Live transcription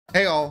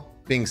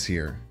Binks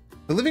here.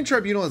 The Living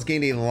Tribunal has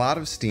gained a lot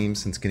of steam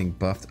since getting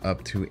buffed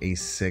up to a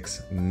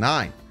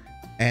 6/9.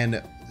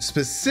 And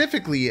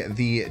specifically,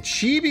 the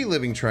Chibi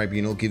Living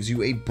Tribunal gives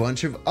you a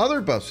bunch of other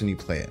buffs when you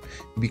play it.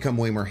 You become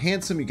way more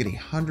handsome, you get a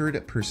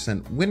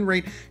 100% win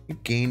rate, you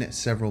gain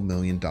several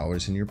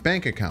 $1,000,000 in your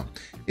bank account.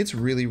 It's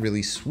really,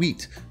 really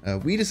sweet.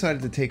 We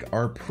decided to take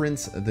our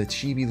Prince, the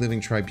Chibi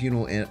Living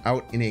Tribunal,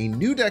 out in a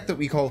new deck that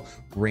we call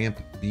Ramp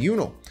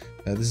Bunal.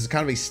 This is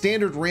kind of a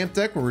standard ramp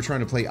deck where we're trying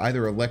to play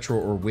either Electro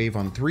or Wave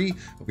on 3.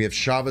 We have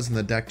Shavas in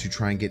the deck to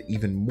try and get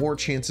even more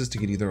chances to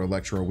get either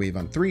Electro or Wave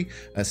on 3.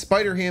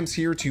 Spider Ham's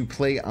here to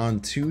play on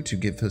 2 to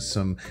give us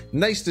some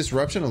nice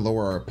disruption and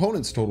lower our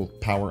opponent's total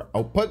power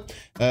output.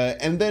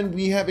 And then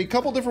we have a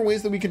couple different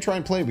ways that we can try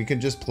and play. We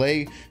can just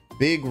play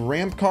big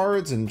ramp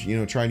cards and, you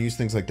know, try and use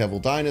things like Devil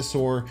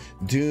Dinosaur,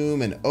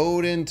 Doom, and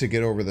Odin to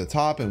get over the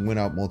top and win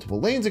out multiple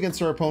lanes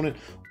against our opponent.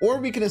 Or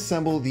we can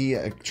assemble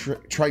the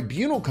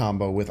Tribunal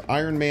combo with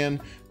Iron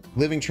Man,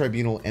 Living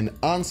Tribunal, and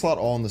Onslaught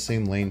all in the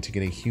same lane to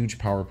get a huge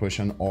power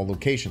push on all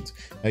locations.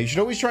 You should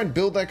always try and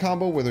build that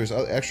combo where there's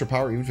extra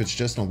power, even if it's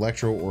just an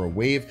Electro or a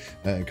Wave.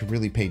 It could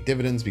really pay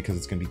dividends because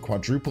it's going to be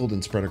quadrupled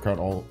and spread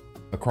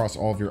across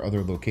all of your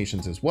other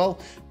locations as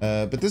well.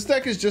 But this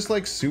deck is just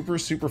like super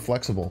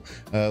flexible.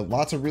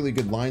 Lots of really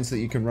good lines that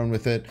you can run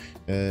with it,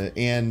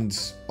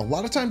 and a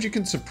lot of times you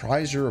can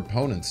surprise your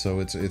opponents, so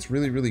it's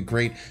really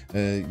great.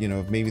 You know,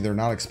 if maybe they're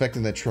not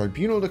expecting that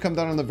Tribunal to come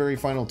down on the very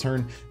final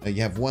turn,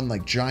 you have one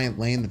like giant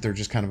lane that they're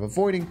just kind of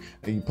avoiding,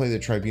 you play the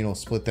Tribunal,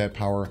 split that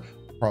power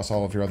across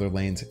all of your other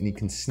lanes, and you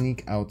can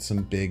sneak out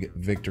some big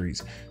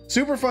victories.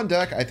 Super fun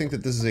deck. I think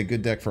that this is a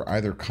good deck for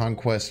either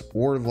Conquest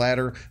or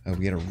Ladder.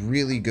 We had a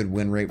really good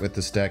win rate with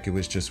this deck. It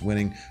was just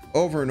winning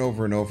over and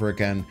over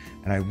again,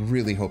 and I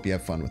really hope you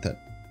have fun with it.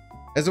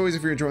 As always,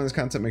 if you're enjoying this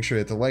content, make sure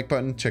you hit the like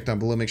button, check down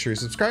below, make sure you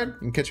subscribe,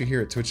 and catch you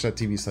here at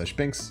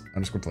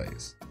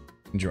twitch.tv/binks_plays.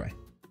 Enjoy.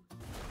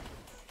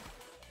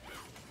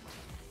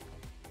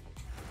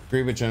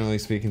 Agree, but generally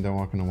speaking, don't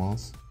walk into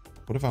walls.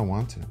 What if I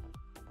want to?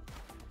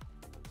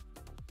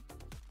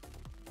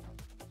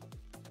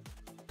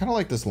 Kind of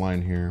like this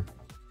line here.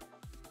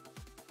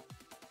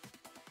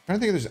 I don't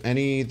think there's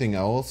anything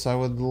else I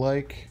would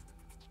like.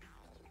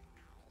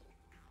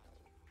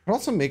 I'd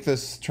also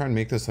try and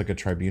make this like a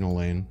Tribunal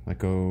lane. Like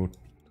go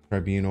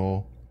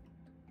Tribunal,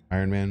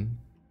 Iron Man,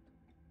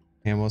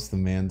 Hamos the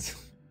man's.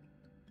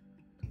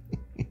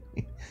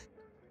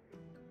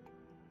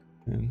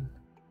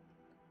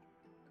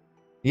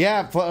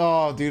 Yeah,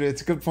 oh dude,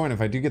 it's a good point. If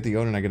I do get the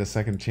Odin, I get a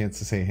second chance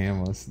to say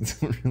Hamos.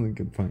 It's a really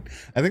good point.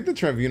 I think the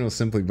Tribunal is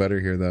simply better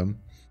here though.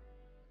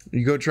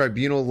 You go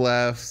Tribunal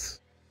left.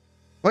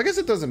 Well, I guess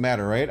it doesn't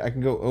matter, right? I can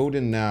go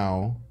Odin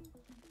now,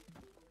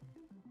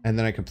 and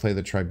then I could play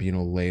the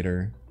Tribunal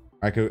later.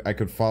 I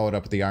could follow it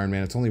up with the Iron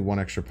Man. It's only 1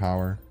 extra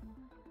power.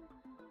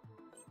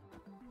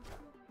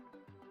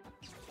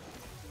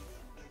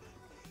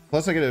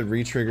 Plus, I get a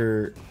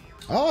retrigger.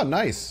 Oh,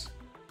 nice.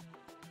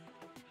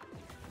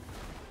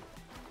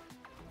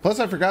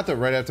 Plus, I forgot that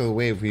right after the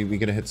wave, we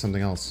get to hit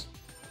something else.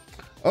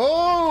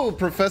 Oh,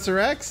 Professor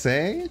X,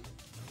 eh?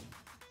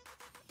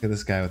 Look at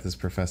this guy with his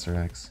Professor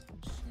X.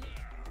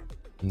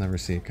 I'll never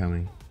see it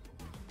coming.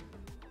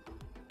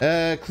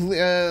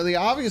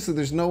 Obviously,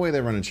 there's no way they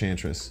run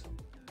Enchantress.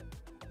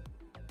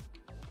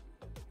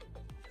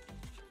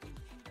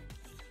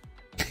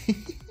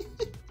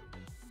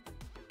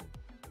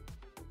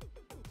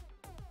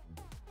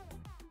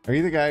 Are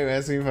you the guy who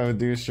asked me if I would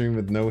do a stream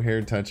with no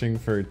hair touching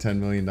for $10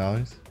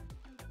 million?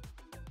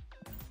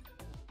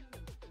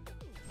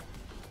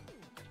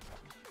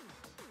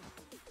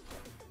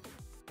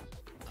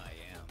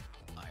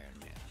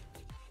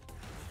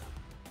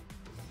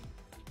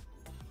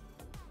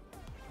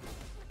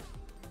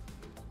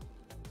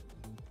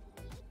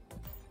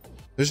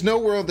 There's no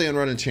world they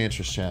run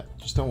Enchantress, chat.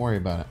 Just don't worry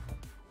about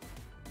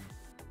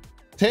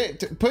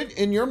it. Put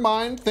in your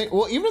mind,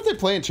 well, even if they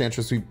play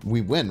Enchantress,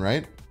 we win,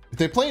 right? If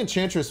they play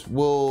Enchantress,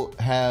 we'll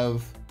go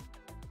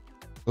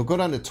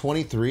down to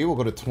 23, we'll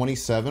go to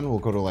 27, we'll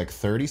go to like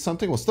 30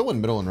 something. We'll still win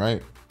middle and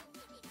right.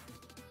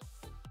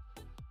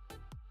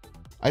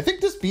 I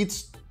think this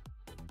beats...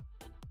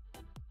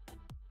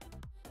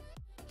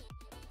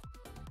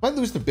 Might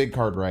lose to big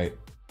card right.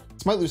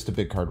 This might lose to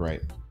big card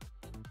right.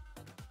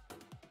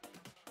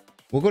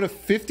 We'll go to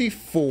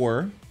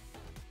 54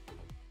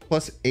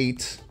 plus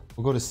 8.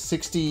 We'll go to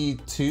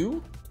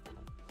 62.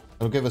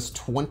 That'll give us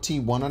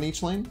 21 on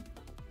each lane.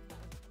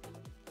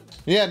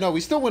 Yeah, no,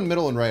 we still win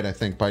middle and right, I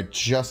think, by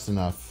just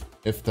enough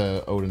if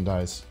the Odin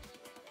dies.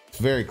 It's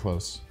very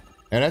close.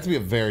 It'd have to be a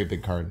very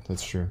big card.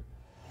 That's true.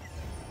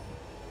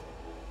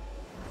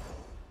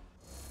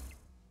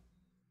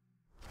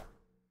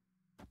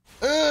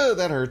 Ugh,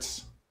 that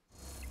hurts.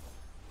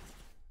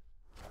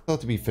 It'll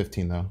have to be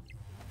 15, though.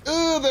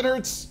 Ugh, that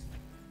hurts.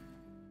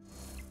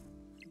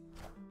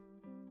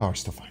 Oh, we're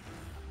still fine.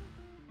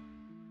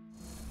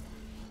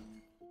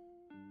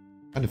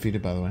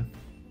 Undefeated, by the way.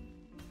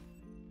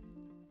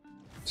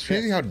 It's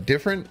crazy how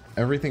different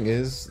everything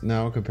is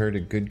now compared to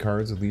good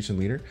cards with Leech and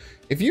Leader.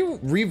 If you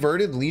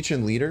reverted Leech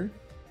and Leader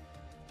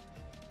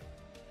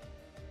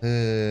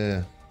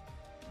If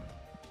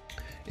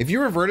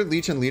you reverted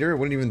Leech and Leader, it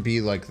wouldn't even be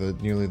like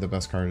nearly the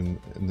best card in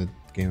the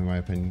game, in my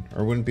opinion,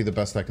 or wouldn't be the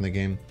best deck in the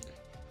game.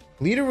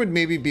 Leader would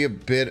maybe be a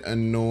bit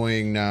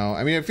annoying now.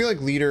 I mean, I feel like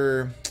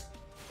Leader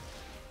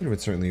would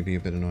certainly be a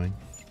bit annoying.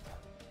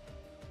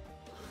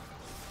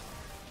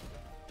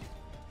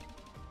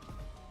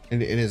 In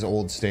his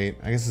old state,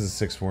 I guess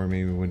it's a 6/4.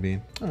 Maybe it would be.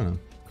 I don't know.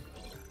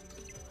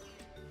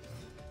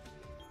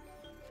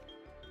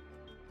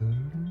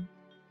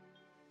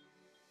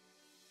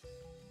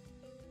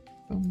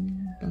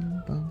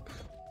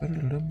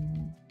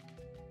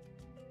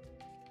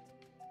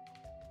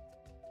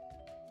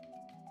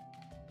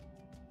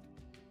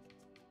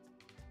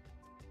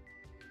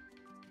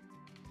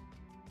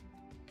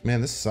 Man,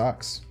 this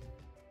sucks.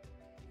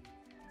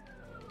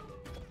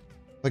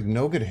 Like,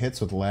 no good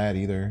hits with Lad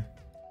either.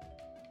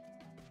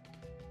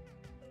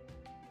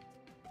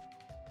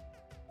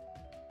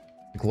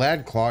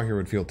 Glad Claw here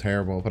would feel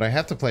terrible, but I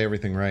have to play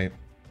everything right.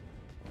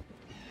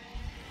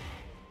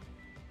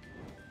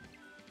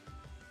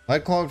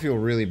 Glad Claw would feel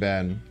really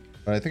bad,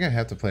 but I think I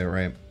have to play it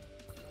right.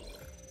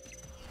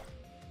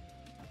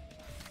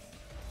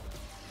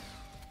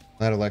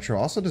 Glad Electro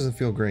also doesn't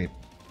feel great.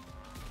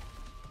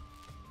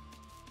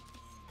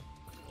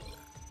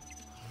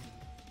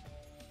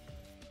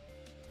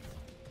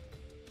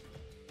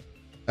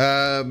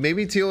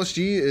 Maybe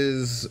TLSG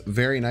is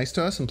very nice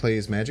to us and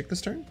plays Magic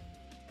this turn.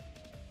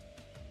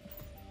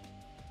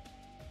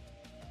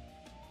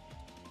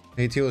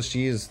 Hey,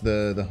 TLSG is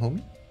the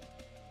homie.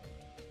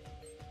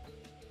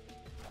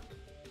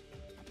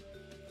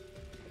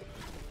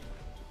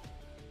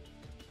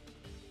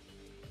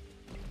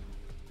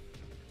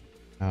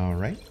 All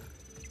right.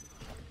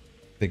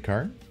 Big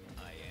card.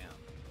 I am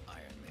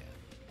Iron Man.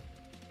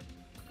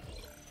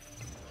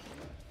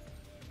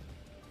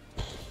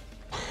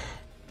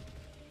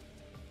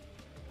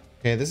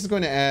 Okay, this is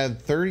going to add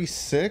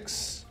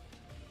 36,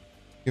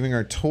 giving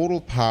our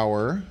total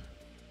power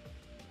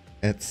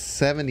at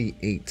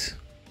 78.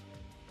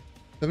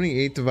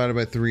 78 divided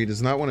by 3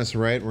 does not want us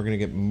right. We're going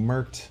to get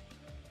murked.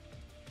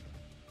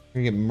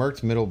 We're going to get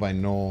murked middle by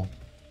Null.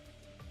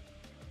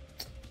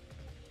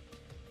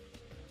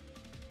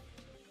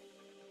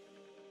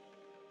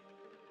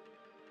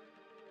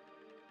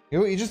 You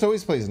know, he just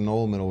always plays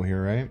Null middle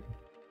here, right?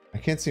 I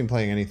can't see him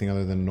playing anything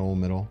other than Null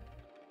middle.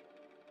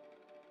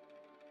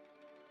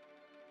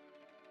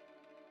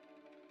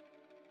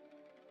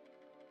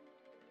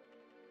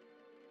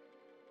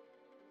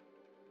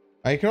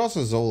 I could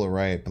also Zola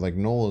right, but like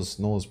Null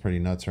is pretty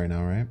nuts right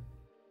now, right?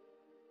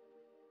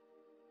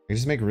 I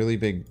just make really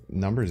big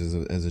numbers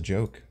as a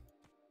joke.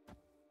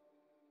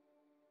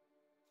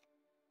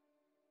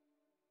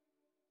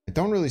 I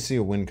don't really see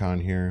a win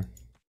con here.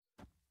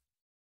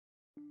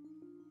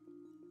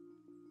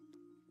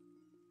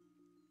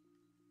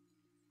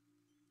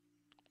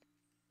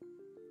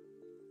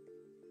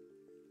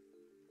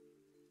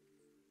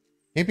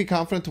 Can't be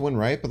confident to win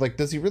right, but like,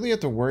 does he really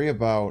have to worry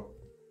about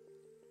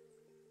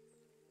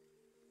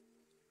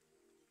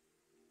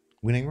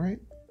winning right?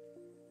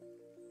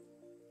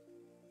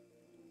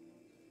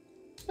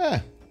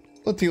 Let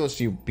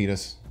TLSG beat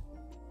us.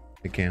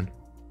 They can.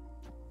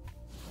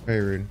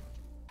 Very rude.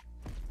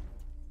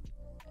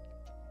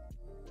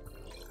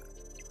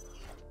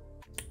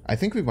 I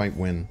think we might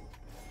win.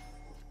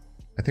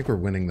 I think we're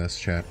winning this,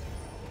 chat.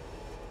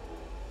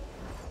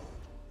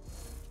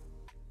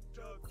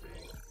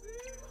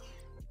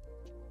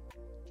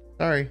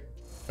 Sorry.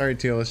 Sorry,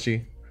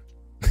 TLSG.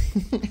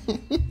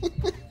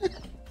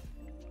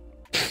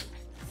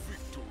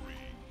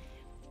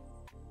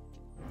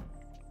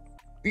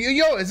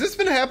 Yo, has this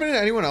been happening to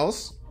anyone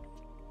else?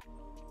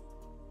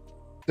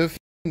 The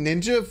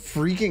ninja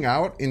freaking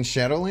out in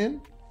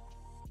Shadowland?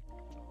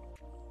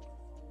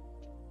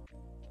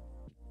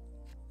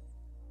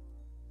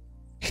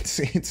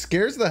 It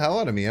scares the hell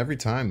out of me every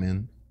time,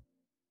 man.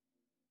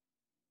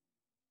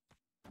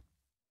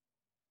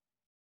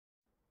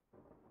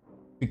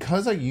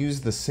 Because I use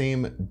the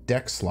same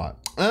deck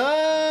slot.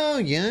 Oh,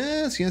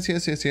 yes, yes,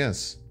 yes, yes,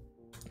 yes.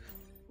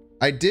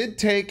 I did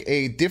take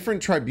a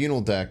different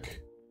Tribunal deck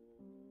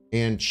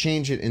and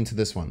change it into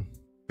this one.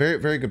 Very,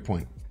 very good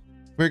point.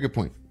 Very good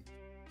point.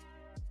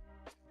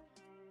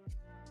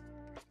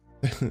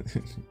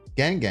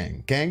 Gang,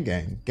 gang, gang,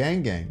 gang,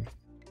 gang, gang.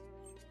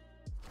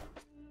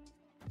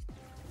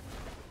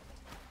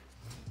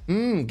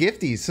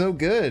 Gifty, so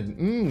good.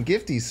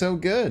 Gifty, so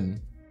good.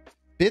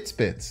 Bits,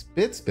 bits,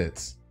 bits,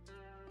 bits.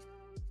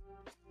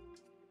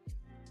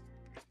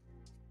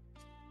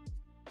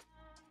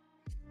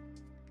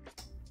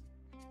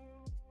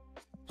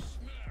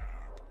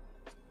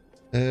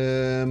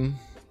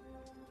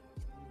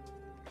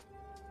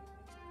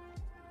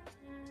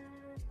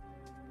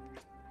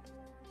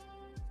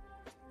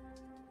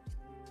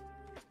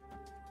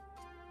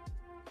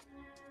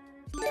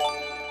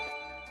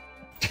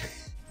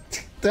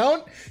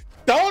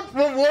 Don't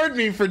reward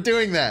me for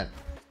doing that.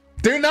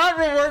 Do not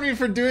reward me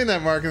for doing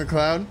that, Mark in the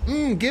Cloud.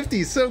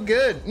 Gifty, so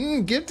good.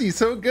 Gifty,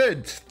 so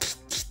good.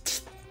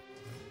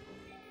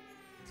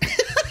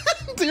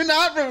 Do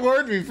not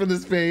reward me for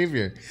this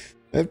behavior.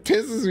 That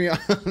pisses me off.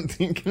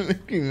 It can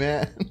make me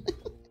mad.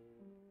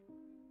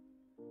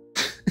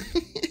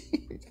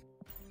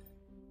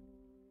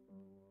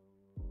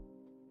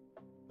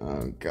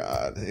 Oh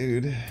god,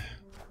 dude.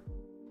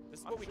 This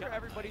is what we got.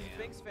 Everybody's a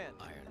Binks fan.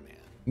 Iron Man.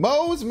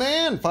 Mo's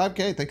man,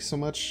 5K. Thank you so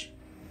much.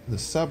 The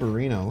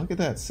Subarino. Look at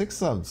that, 6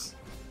 subs.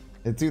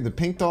 Dude, the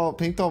pink doll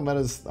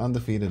meta's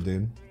undefeated,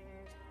 dude.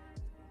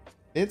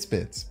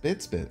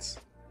 Bits.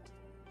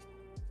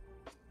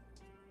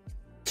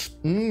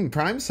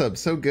 Prime sub,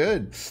 so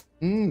good.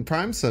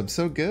 Prime sub,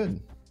 so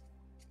good.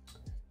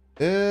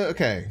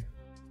 Okay.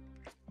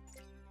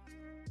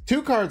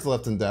 2 cards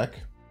left in deck.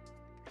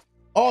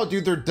 Oh,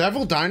 dude, they're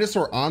Devil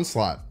Dinosaur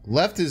Onslaught.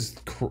 Left is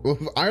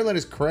Iron Lad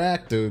is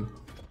cracked, dude.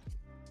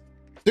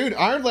 Dude,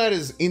 Iron Lad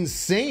is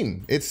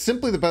insane. It's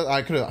simply the best.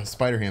 I could have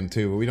Spider Ham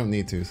too, but we don't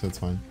need to, so it's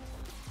fine.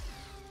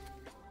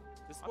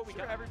 This is what we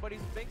got.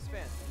 Everybody's a Binks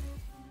fan.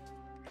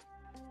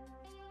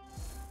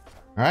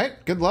 All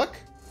right, good luck.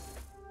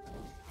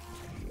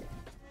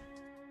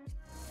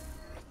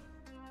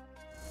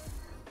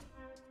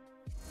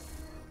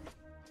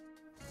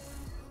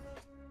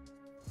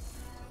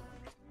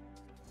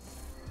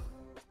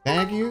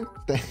 Thank you.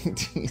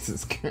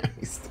 Jesus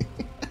Christ.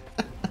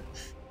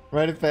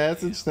 Rite of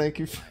passage. Thank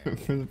you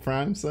for the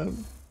prime sub.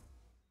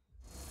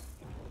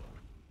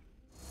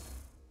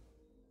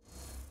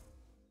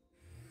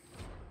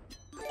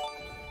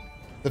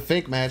 The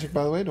fake magic,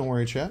 by the way. Don't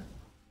worry, chat.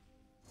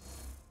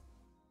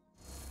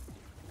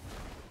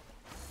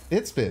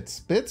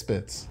 Bits.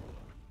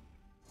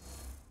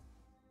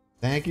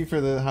 Thank you for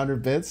the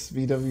 100 bits,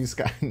 VW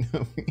Sky.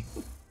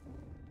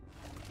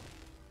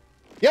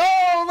 Yo,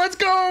 let's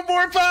go!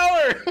 More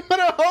power! What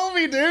a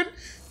homie, dude!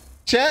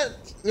 Chat,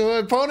 my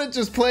opponent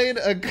just played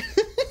a...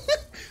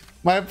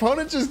 My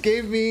opponent just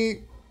gave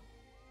me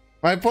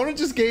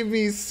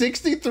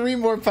 63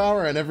 more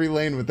power on every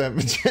lane with that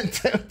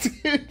magenta,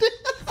 dude.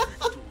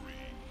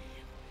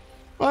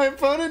 My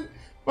opponent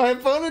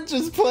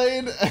just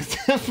played a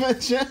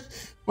magenta.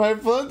 My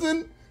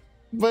opponent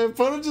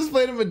just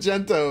played a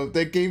magento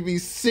that gave me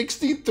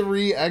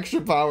 63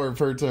 extra power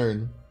per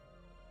turn.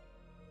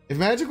 If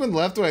Magic went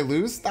left, do I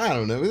lose? I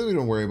don't know. We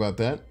don't worry about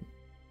that.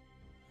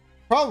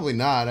 Probably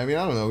not. I mean,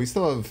 I don't know. We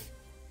still have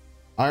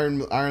Iron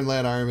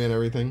Lad, Iron Man,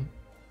 everything.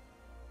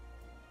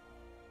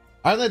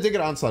 Iron Lad did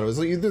get Onslaught. It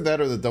was either that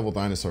or the Double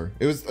Dinosaur.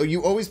 It was,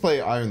 you always play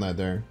Iron Lad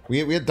there.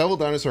 We had Double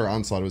Dinosaur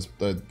Onslaught. It was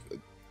a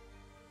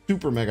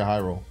super mega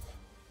high roll.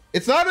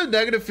 It's not a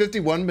negative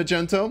 51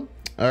 Magento.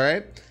 All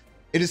right.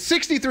 It is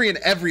 63 in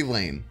every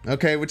lane.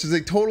 Okay. Which is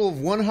a total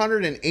of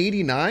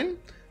 189,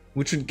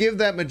 which would give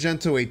that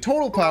Magento a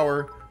total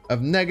power of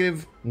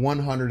negative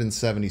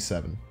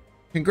 177.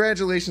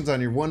 Congratulations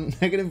on your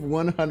negative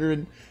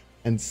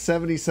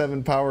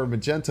 177 power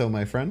Magento,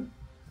 my friend.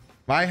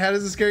 My head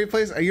is a scary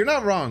place. You're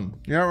not wrong.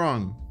 You're not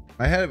wrong.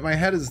 My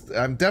head is.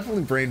 I'm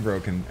definitely brain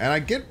broken, and I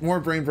get more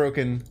brain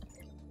broken.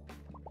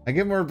 I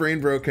get more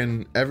brain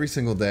broken every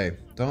single day.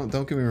 Don't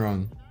get me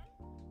wrong.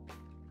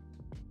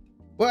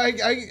 Well,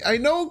 I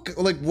know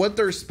like what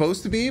they're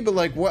supposed to be, but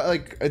like what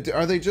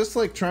are they just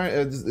like trying?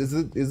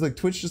 Is like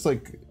Twitch just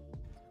like?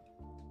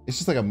 It's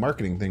just like a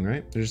marketing thing,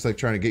 right? They're just like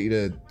trying to get you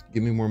to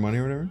give me more money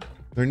or whatever.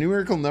 Their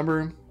numerical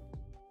number.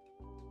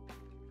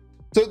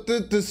 So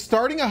the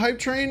starting a hype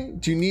train,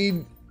 do you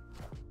need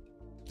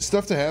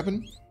stuff to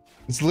happen?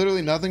 It's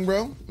literally nothing,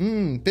 bro.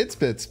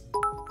 Bits.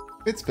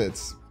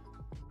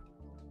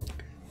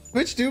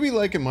 Twitch do be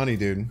liking money,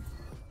 dude.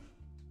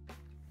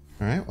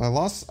 All right,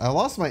 well, I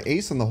lost my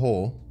ace on the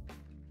hole,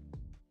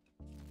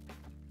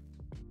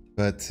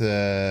 but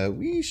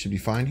we should be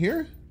fine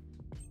here.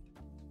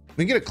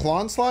 We can get a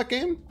Klon slot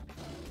game.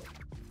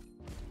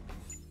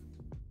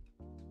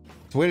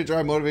 It's a way to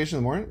drive motivation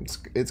in the morning.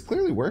 It's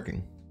clearly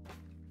working.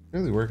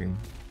 Clearly working.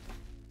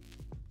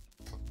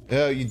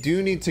 You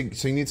do need to.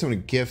 So you need someone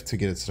to gift to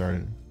get it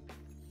started.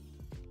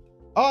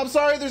 Oh, I'm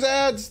sorry. There's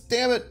ads.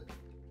 Damn it.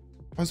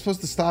 I was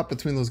supposed to stop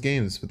between those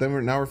games, but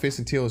then now we're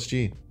facing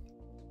TLSG.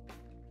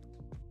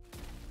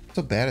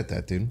 So bad at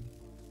that, dude.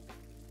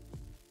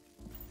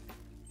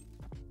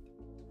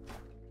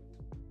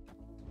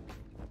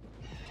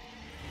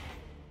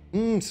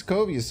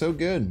 Sokovia is so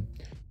good.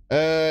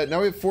 Now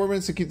we have 4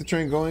 minutes to keep the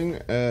train going.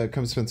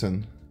 Come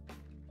Spenton.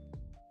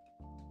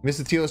 Miss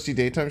the TLSG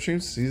daytime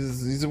streams?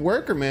 He's a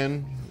worker,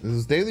 man.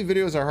 Those daily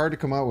videos are hard to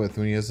come out with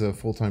when he has a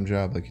full-time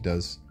job like he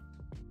does.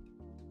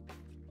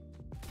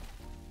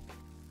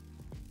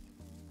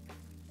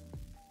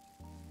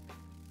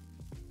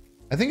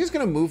 I think he's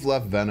gonna move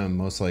left Venom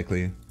most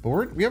likely,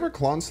 but we have our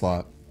Klon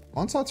slot.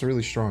 Klon slot's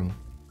really strong.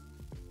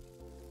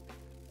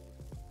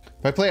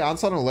 If I play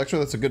Onslaught on Electro,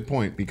 that's a good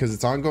point because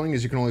it's ongoing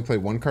as you can only play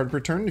 1 card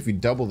per turn. If you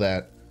double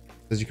that,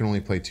 it says you can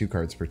only play 2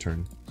 cards per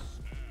turn.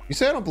 You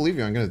say I don't believe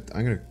you, I'm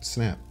gonna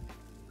snap.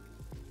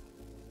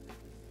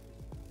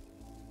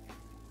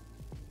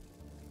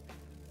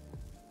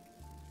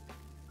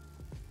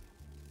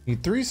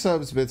 Need 3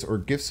 subs bits or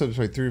gift subs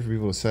by 3 for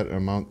people to set an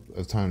amount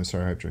of time to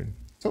start hype train.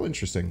 So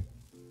interesting.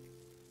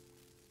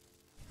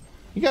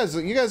 You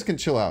guys can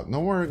chill out.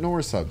 No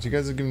more subs. You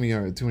guys are giving me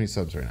too many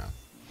subs right now.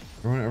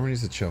 Everyone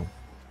needs to chill.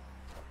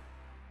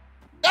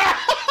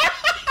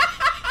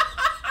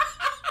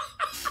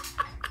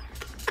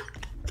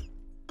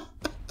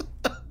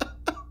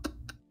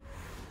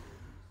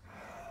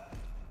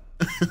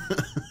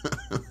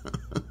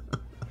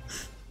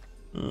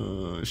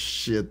 Oh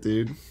shit,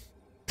 dude.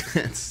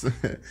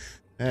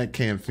 That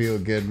can't feel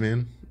good,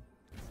 man.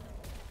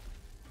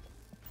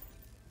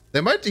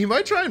 He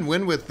might try and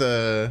win with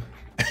the.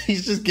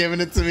 He's just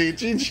giving it to me.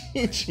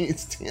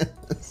 GG.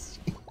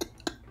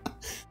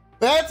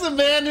 That's a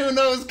man who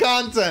knows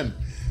content.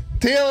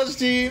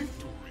 TLSG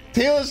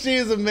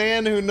is a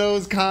man who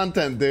knows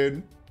content,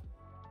 dude.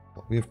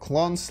 We have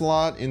Klon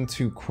slot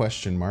into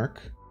question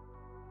mark.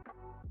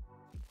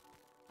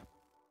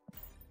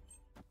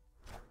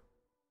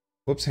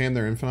 Whoops, hand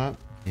their infinite.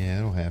 Yeah,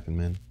 that'll happen,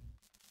 man.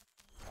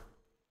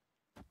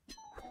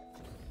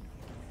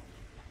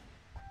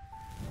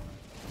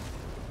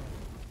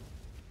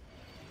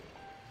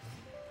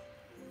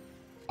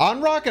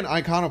 Onrock and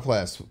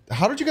Iconoplast.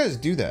 How did you guys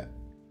do that?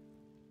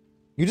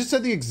 You just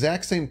said the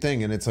exact same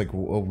thing, and it's like a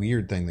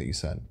weird thing that you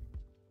said.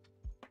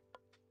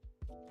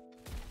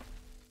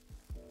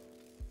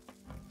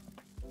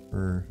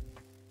 Or...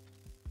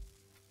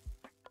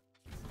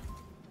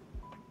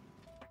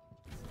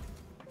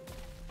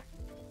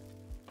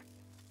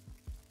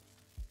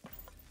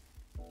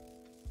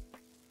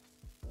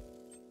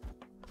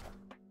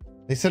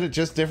 They said it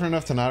just different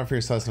enough to not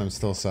appear sus, and I'm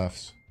still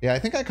sus. Yeah, I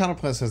think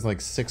Iconoplast has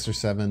like 6 or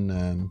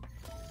 7.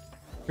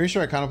 Pretty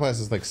sure Iconoplast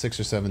has like 6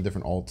 or 7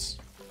 different alts.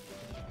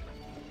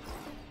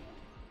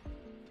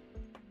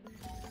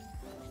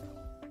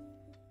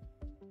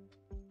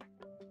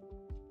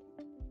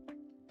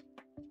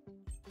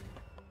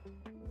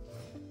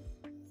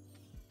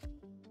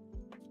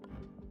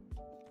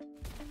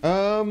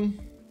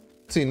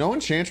 Let's see, no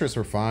Enchantress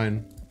were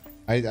fine.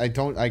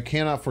 I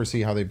cannot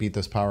foresee how they beat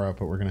this power up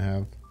that we're gonna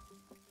have.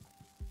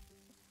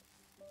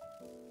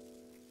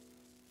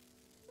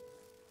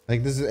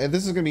 Like this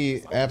is gonna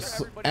be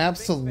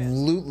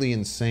absolutely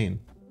insane.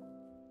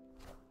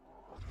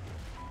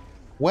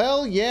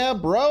 Well, yeah,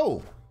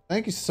 bro.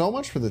 Thank you so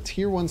much for the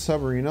tier 1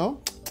 subarino.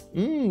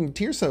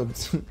 Tier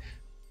subs.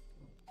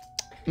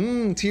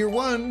 Tier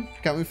 1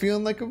 got me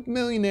feeling like a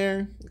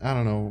millionaire. I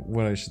don't know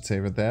what I should say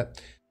about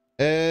that.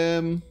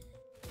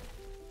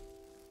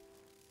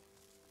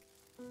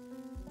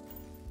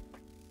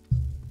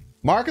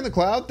 Mark in the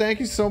Cloud, thank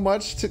you so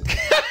much to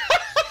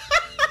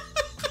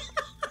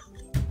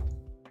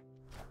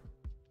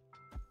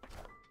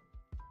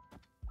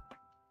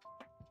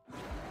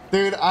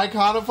Dude,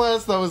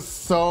 Iconoplast, that was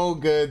so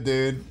good,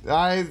 dude.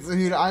 I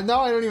know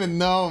I don't even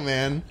know,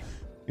 man.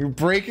 You're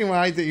making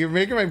my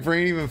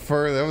brain even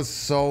further. That was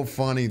so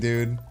funny,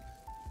 dude.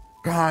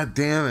 God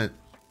damn it.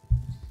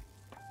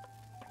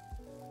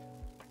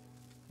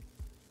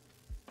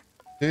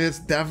 Dude, it's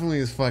definitely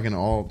his fucking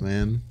alt,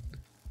 man.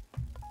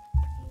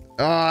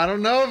 Oh, I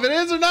don't know if it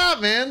is or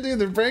not, man. Dude,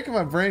 they're breaking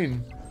my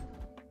brain.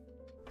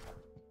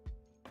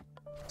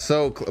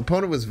 So,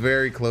 opponent was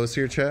very close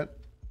here, chat.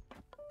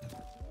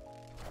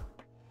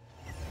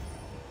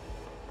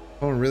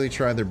 Opponent really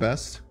tried their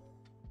best.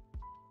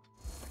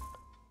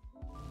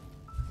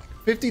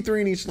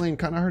 53 in each lane,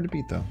 kind of hard to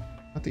beat, though.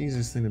 Not the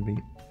easiest thing to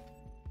beat.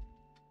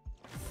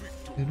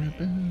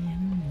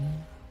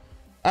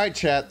 Alright,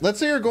 chat. Let's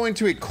say you're going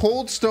to a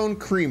Cold Stone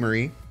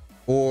Creamery,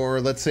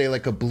 or let's say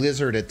like a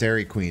Blizzard at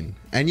Dairy Queen,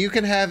 and you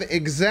can have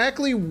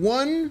exactly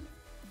one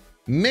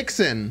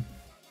mix-in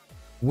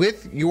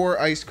with your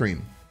ice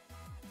cream.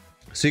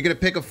 So you're going to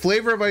pick a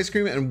flavor of ice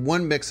cream and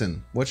one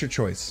mix-in. What's your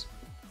choice?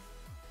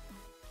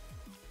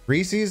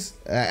 Reese's,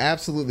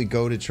 absolutely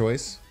goated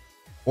choice.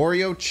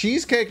 Oreo,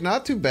 cheesecake,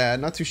 not too bad,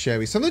 not too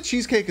shabby. Some of the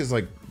cheesecake is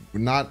like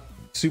not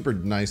super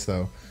nice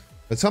though.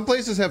 But some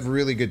places have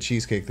really good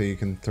cheesecake that you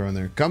can throw in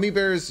there. Gummy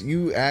bears,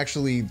 you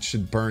actually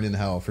should burn in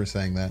hell for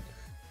saying that.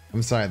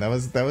 I'm sorry, that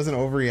was an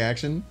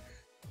overreaction.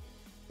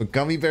 But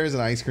gummy bears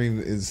and ice cream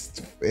it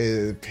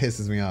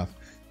pisses me off.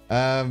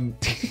 I'm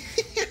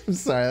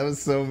sorry, that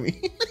was so mean.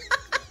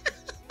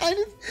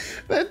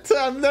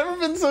 I've never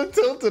been so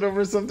tilted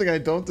over something I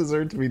don't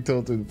deserve to be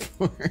tilted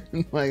for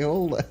in my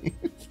whole life.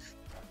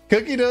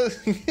 Cookie dough.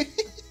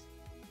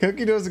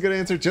 Cookie dough is a good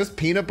answer. Just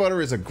peanut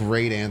butter is a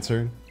great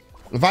answer.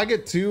 If I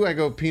get 2, I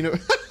go peanut.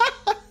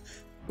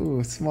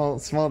 Ooh,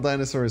 small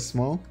dinosaur is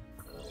small.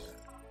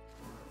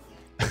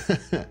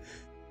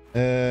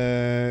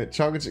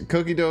 Chocolate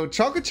cookie dough.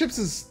 Chocolate chips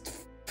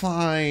is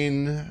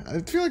fine. I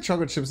feel like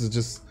chocolate chips is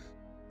just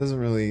doesn't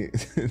really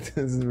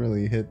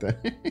hit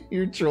that.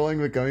 You're trolling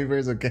with gummy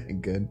bears. Okay,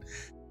 good.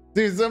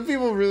 Dude, some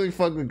people really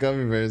fuck with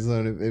gummy bears though,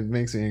 and it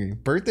makes me angry.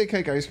 Birthday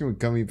cake ice cream with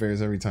gummy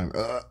bears every time.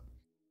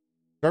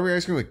 Strawberry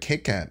ice cream with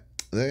Kit Kat.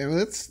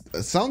 That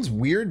sounds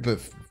weird, but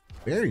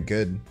very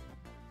good.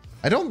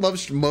 I don't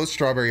love most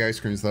strawberry ice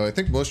creams though. I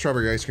think most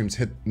strawberry ice creams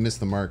miss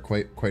the mark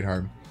quite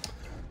hard.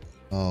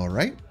 All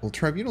right. Well,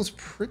 Tribunal's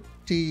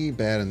pretty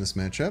bad in this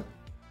matchup.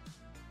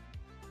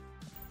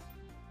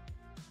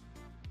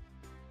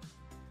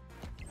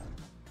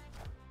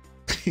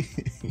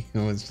 You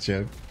almost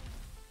choked.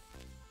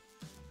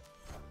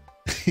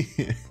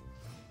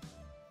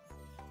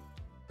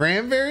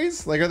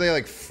 Cranberries? Like, are they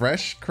like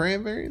fresh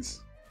cranberries?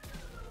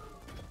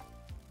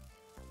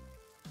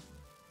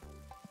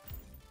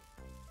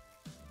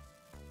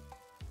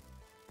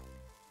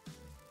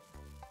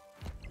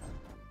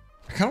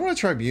 I kind of want a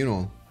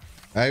tribunal.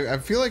 I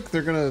feel like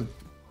they're gonna...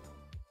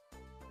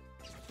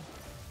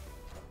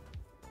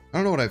 I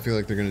don't know what I feel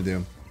like they're gonna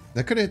do.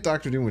 That could have hit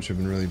Dr. Doom, which would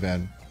have been really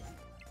bad.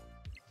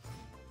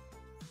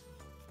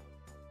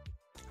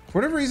 For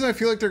whatever reason, I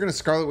feel like they're gonna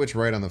Scarlet Witch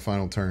right on the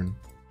final turn.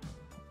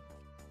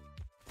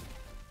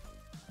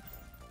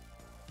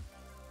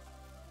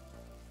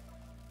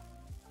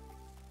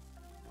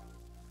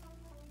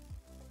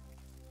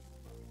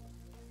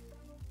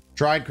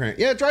 Dried cran,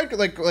 yeah, dried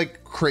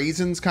like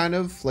craisins, kind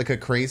of like a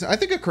craisin. I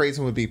think a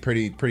craisin would be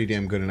pretty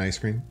damn good in ice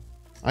cream.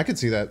 I could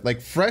see that.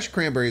 Like fresh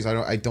cranberries,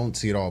 I don't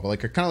see it all, but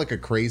like kind of like a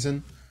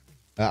craisin,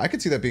 I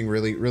could see that being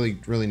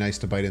really nice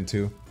to bite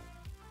into.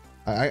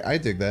 I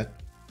dig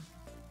that.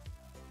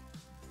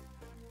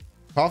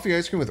 Coffee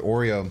ice cream with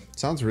Oreo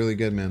sounds really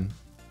good, man.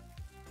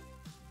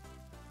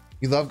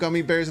 You love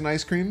gummy bears and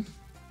ice cream?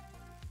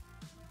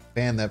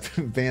 Ban that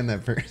person. Ban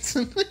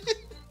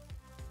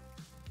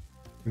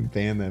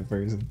that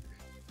person.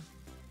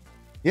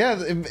 Yeah,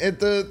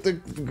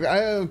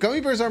 the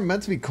gummy bears aren't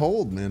meant to be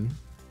cold, man.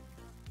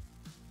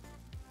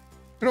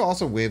 I'm gonna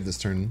also wave this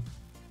turn.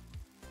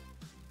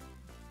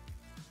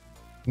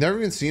 Never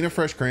even seen a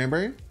fresh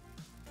cranberry?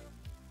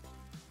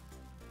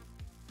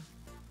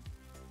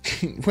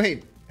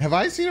 Wait, have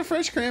I seen a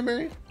fresh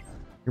cranberry?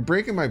 You're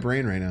breaking my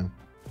brain right now.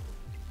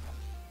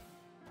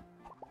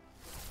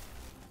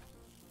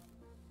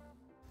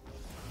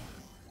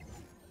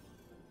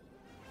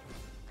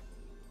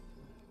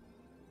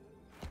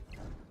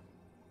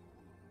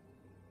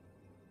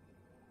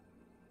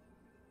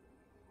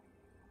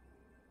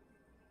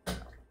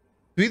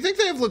 Do you think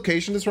they have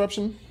location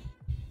disruption?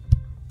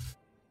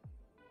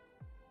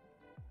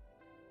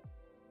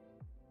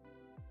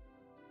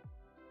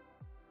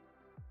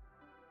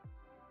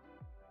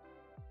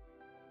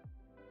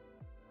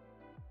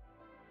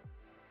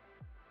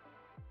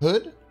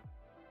 Hood?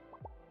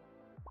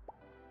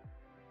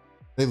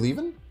 They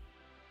leaving?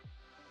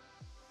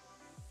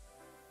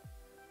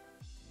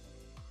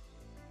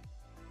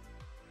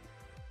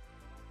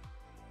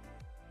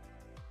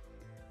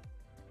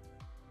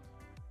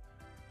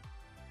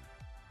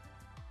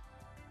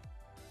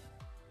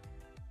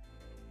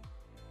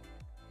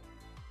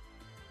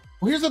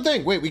 Well, here's the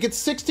thing. Wait, we get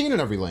 16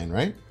 in every lane,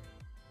 right?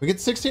 We get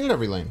 16 in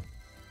every lane.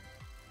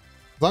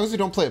 As long as we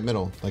don't play at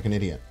middle like an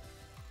idiot.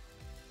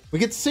 We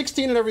get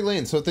 16 in every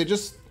lane, so if they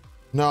just...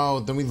 No,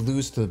 then we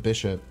lose to the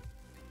bishop.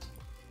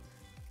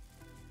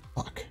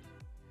 Fuck.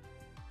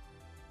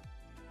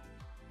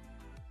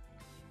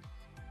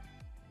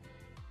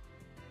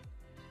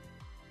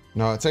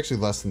 No, it's actually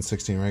less than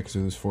 16, right? Because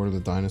we lose 4 to the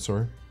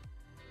dinosaur.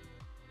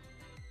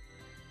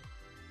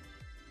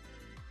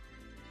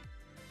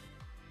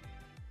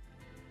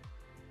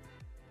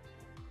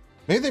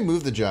 Maybe they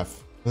move the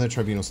Jeff, and the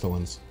Tribunal still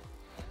wins.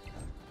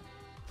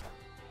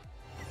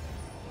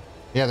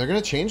 Yeah, they're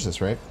gonna change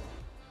this, right?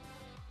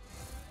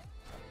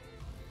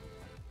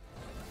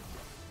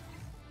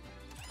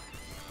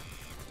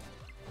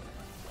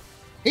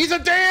 He's a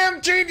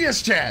damn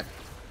genius, chat!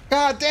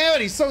 God damn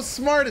it, he's so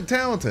smart and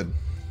talented.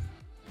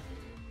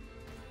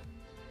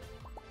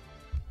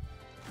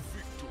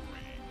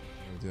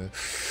 Victory.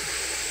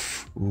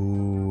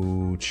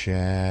 Ooh,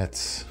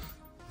 chat.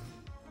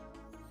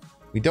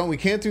 We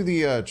can't do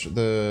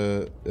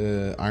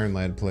the Iron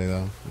Lad play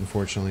though,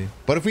 unfortunately.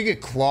 But if we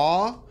get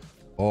Claw,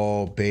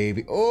 oh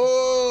baby,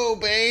 oh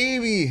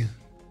baby.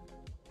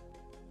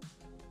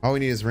 All we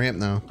need is ramp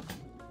now.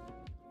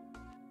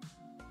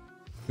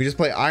 We just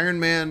play Iron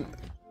Man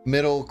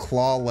middle,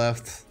 Claw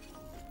left,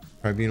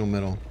 Tribunal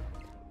middle.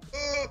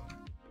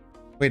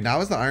 Wait, now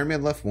is the Iron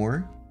Man left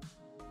more?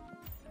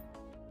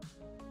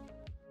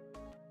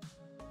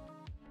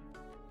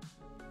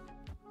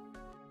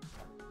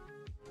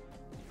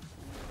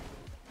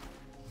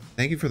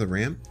 Thank you for the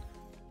ramp.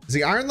 Is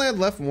the Iron Lad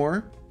left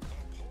more?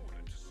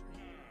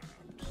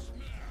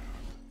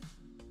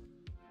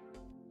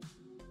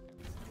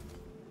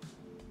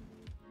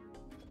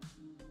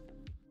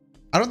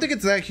 I don't think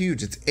it's that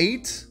huge. It's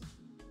 8.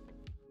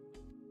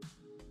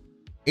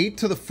 8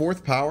 to the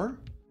 4th power.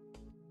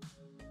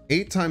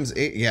 8 times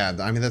 8. Yeah,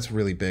 I mean, that's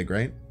really big,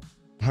 right?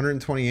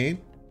 128.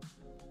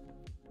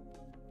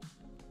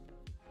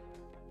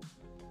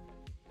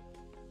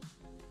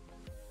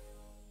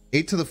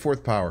 Eight to the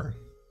 4th power.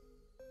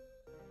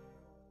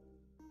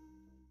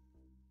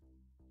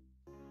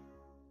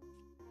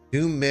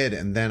 Doom mid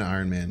and then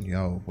Iron Man.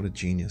 Yo, what a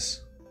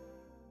genius.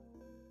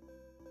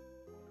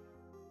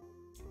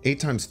 8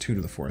 times 2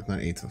 to the 4th,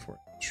 not 8 to the 4th.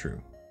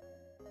 True.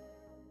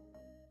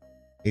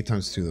 8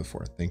 times 2 to the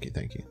 4th. Thank you,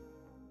 thank you.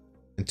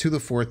 And 2 to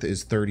the 4th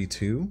is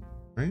 32,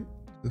 right?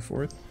 2 to the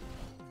 4th.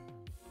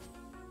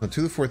 No, 2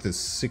 to the 4th is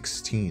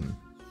 16.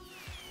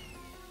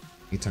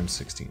 8 times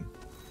 16.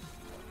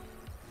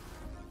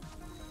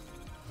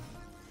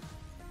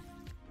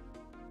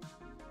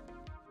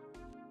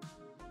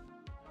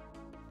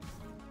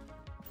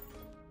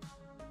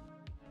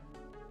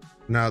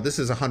 No, this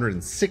is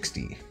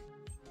 160.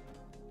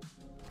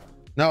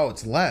 No,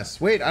 it's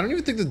less. Wait, I don't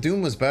even think the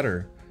Doom was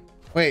better.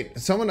 Wait,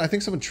 I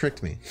think someone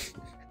tricked me.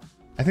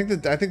 I think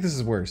this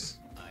is worse.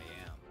 I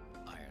am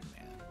Iron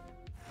Man.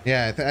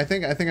 Yeah, I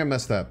think I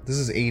messed up. This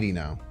is 80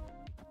 now.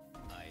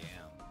 I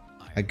am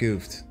Iron I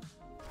goofed.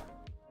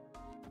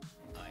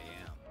 I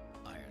am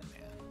Iron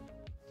Man.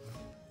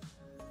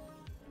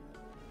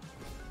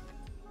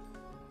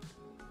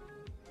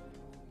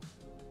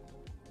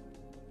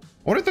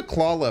 I wonder if the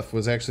claw left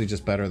was actually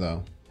just better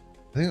though.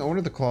 I wonder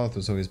if the claw left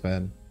was always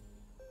bad.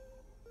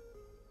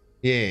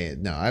 Yeah,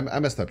 no, I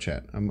messed up,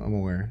 chat. I'm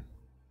aware.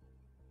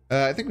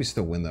 I think we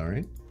still win though,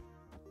 right?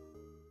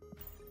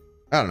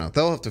 I don't know.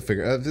 They'll have to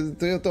figure.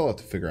 They'll have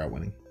to figure out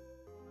winning.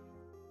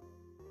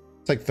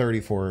 It's like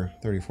 34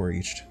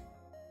 each.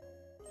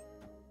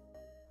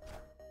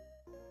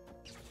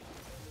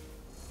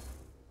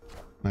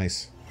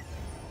 Nice.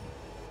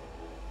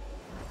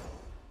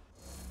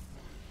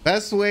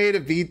 Best way to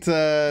beat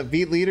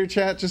leader,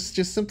 chat.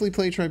 Just simply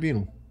play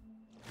Tribunal.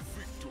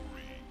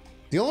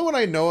 The only one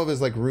I know of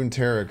is like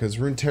Runeterra, because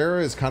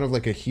Runeterra is kind of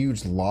like a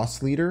huge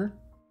loss leader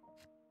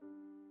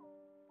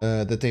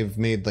that they've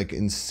made like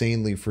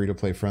insanely free to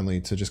play friendly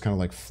to just kind of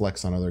like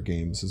flex on other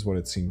games is what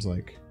it seems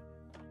like.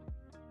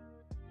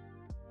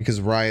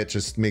 Because Riot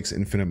just makes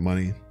infinite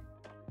money.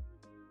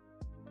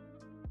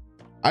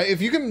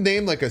 If you can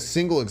name like a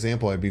single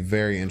example, I'd be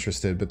very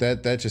interested, but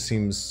that just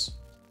seems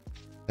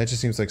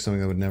like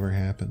something that would never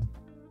happen.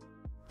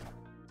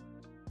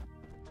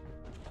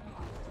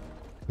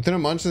 Within a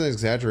month is an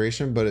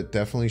exaggeration, but it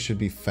definitely should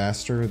be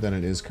faster than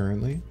it is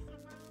currently.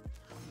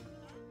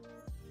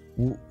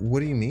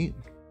 What do you mean?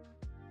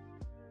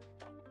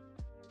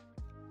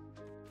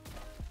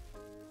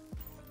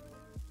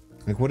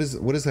 Like, what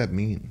does that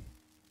mean?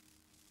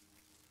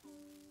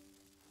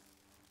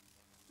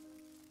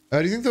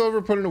 Do you think they'll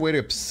ever put in a way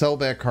to sell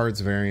back cards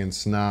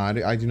variants? Nah,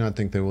 I do not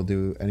think they will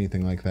do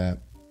anything like that.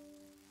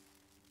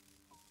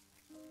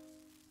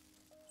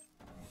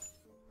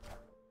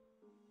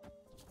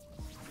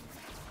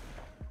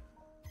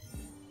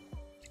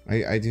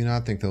 I do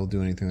not think they'll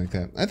do anything like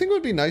that. I think it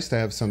would be nice to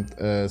have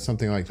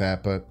something like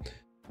that, but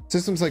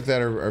systems like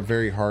that are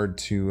very hard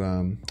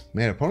to...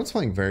 man, opponent's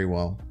playing very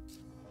well.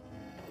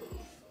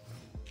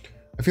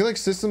 I feel like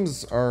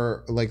systems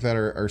are like that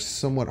are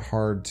somewhat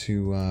hard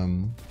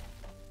to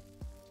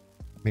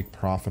make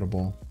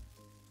profitable.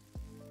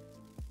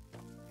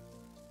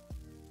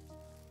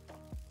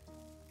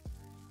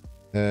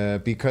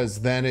 Because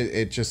then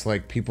it just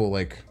like people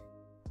like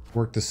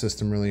work the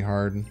system really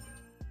hard.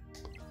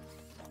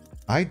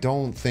 I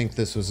don't think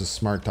this was a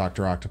smart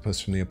Dr.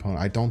 Octopus from the opponent.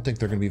 I don't think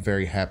they're going to be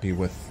very happy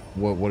with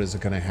what is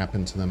going to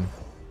happen to them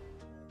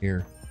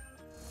here.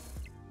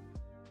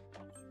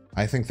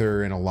 I think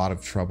they're in a lot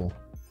of trouble.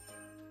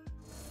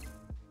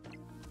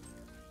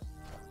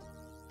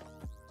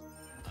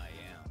 I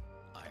am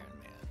Iron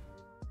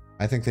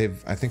Man.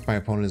 I think my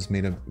opponent has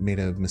made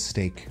a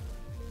mistake.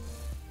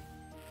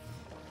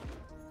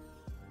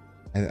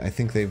 I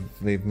think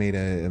they've made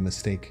a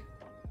mistake.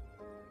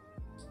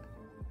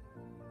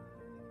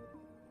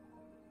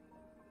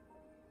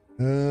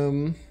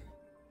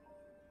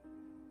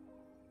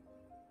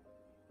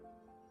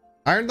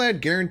 Iron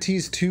Lad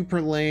guarantees 2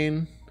 per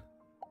lane.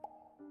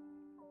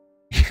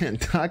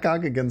 Doc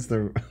Ock against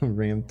the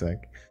Ramp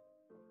deck.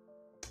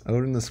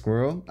 Odin the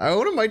Squirrel.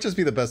 Odin might just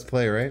be the best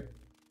play, right?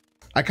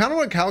 I kind of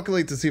want to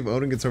calculate to see if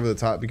Odin gets over the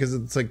top because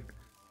it's like,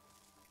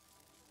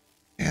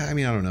 yeah, I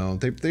mean, I don't know.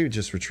 They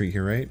just retreat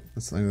here, right?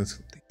 That's like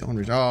they don't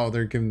retreat. Oh,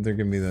 they're giving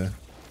me the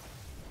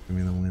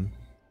win.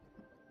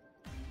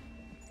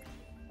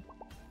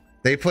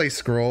 They play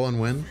Scroll and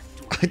win.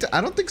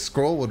 I don't think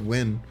Scroll would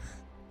win.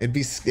 It'd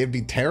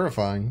be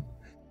terrifying.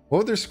 What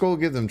would their Scroll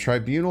give them?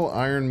 Tribunal,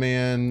 Iron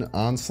Man,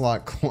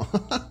 Onslaught, Claw.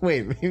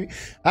 Wait, maybe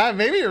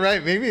you're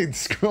right. Maybe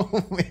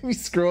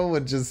Scroll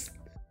would just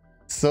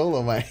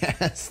solo my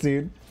ass,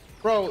 dude.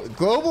 Bro,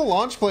 global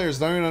launch players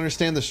don't even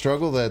understand the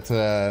struggle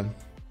that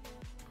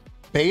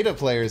beta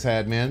players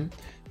had, man.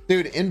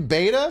 Dude, in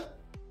beta,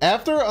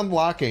 after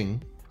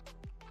unlocking,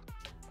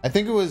 I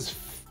think it was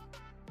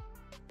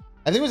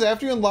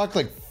after you unlocked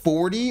like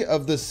 40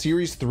 of the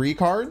Series 3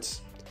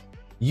 cards,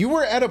 you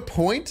were at a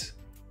point,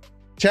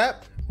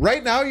 chat,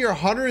 right now you're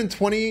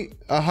 120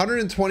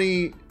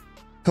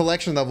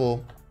 collection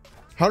level,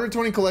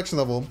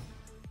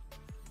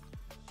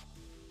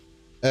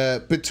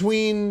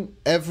 between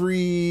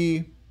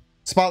every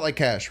Spotlight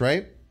Cache,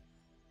 right?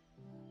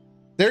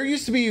 There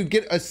used to be, you'd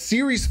get a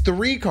Series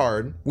 3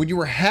 card when you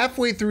were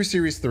halfway through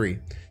Series 3.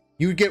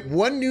 You would get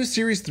one new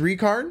Series 3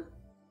 card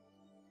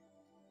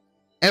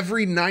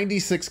every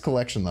 96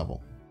 collection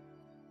level.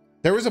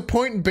 There was a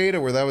point in beta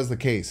where that was the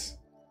case.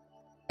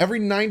 Every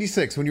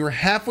 96, when you were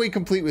halfway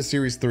complete with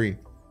Series 3.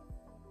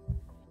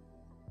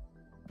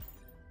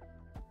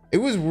 It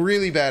was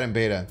really bad in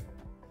beta.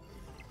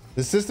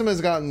 The system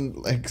has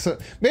gotten like, so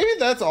maybe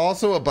that's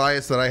also a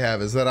bias that I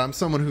have, is that I'm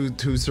someone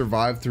who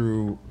survived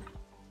through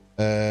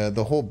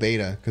the whole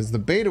beta, because the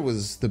beta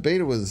was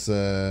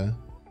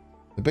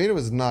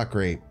not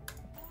great.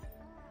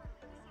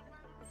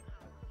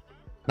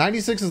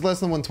 96 is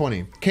less than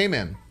 120.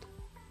 K-Man.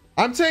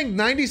 I'm saying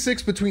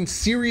 96 between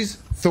Series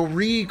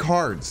 3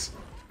 cards.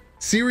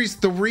 Series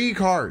 3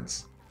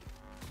 cards.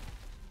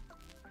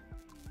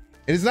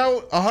 It is now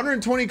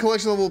 120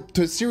 collection level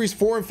to Series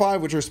 4 and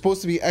 5, which are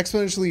supposed to be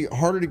exponentially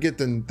harder to get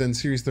than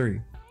Series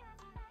 30.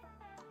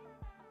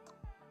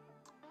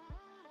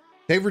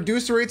 They've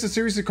reduced the rates of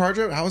Series 2 card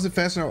drop. How is it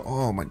faster now?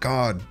 Oh my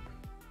god.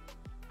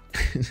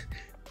 I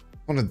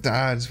want to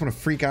die. I just want to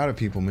freak out at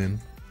people, man.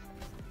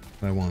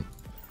 What I want.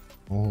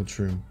 All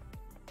true.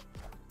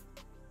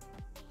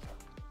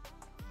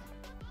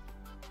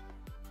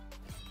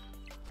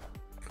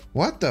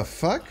 What the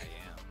fuck?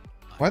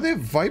 Why do they have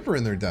Viper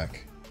in their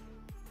deck?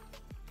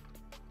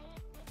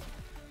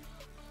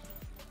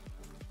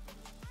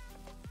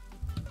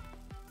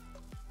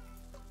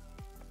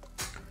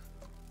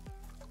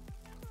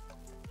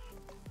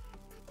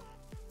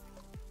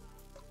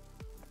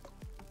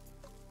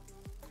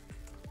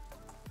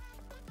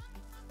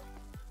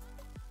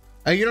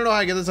 You don't know how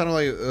I get this? I don't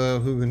like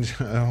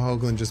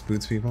Hoagland just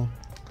boots people.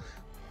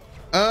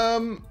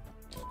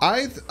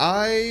 It's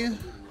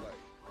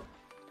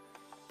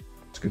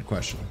a good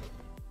question.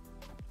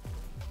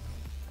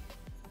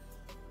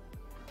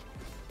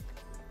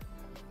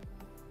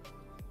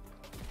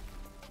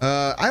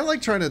 I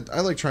like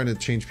trying to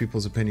change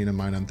people's opinion and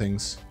mind on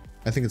things.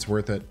 I think it's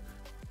worth it.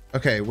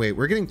 Okay, wait,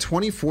 we're getting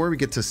 24, we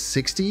get to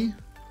 60.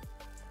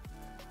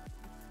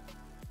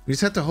 We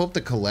just have to hope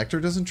the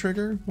collector doesn't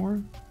trigger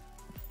more.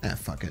 Ah,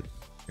 fuck it.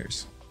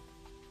 Here's.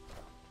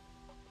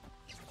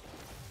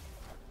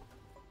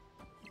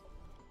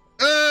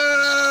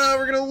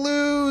 We're gonna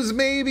lose,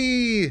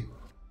 maybe.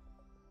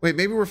 Wait,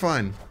 maybe we're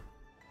fine.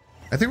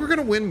 I think we're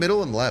gonna win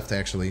middle and left,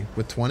 actually,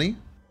 with 20.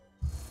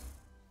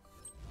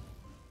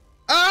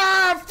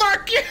 Ah,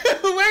 fuck you!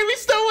 Wait, we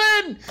still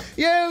win!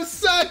 You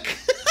suck!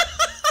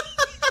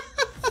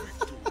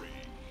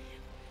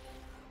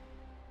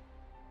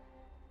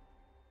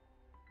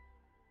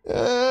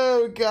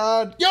 Oh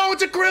god. Yo,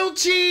 it's a grilled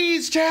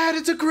cheese, Chad.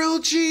 It's a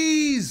grilled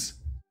cheese.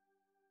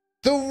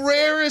 The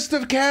rarest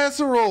of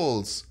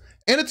casseroles.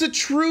 And it's a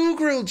true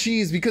grilled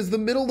cheese because the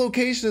middle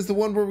location is the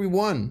one where we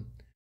won.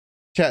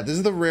 Chad, this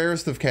is the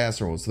rarest of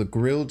casseroles, the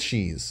grilled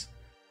cheese.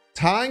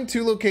 Tying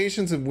 2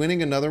 locations and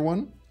winning another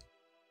one.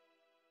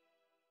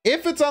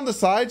 If it's on the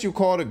sides, you'll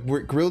call it a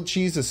grilled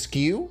cheese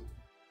askew.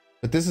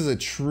 But this is a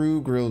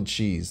true grilled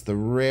cheese, the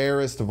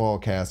rarest of all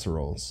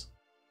casseroles.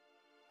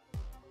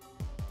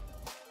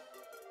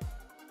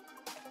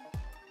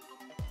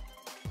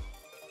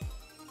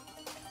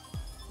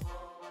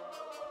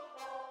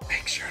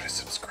 Make sure to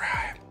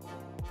subscribe.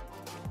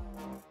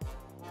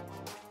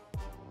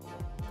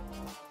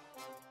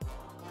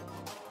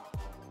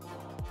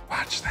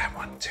 Watch that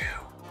one too.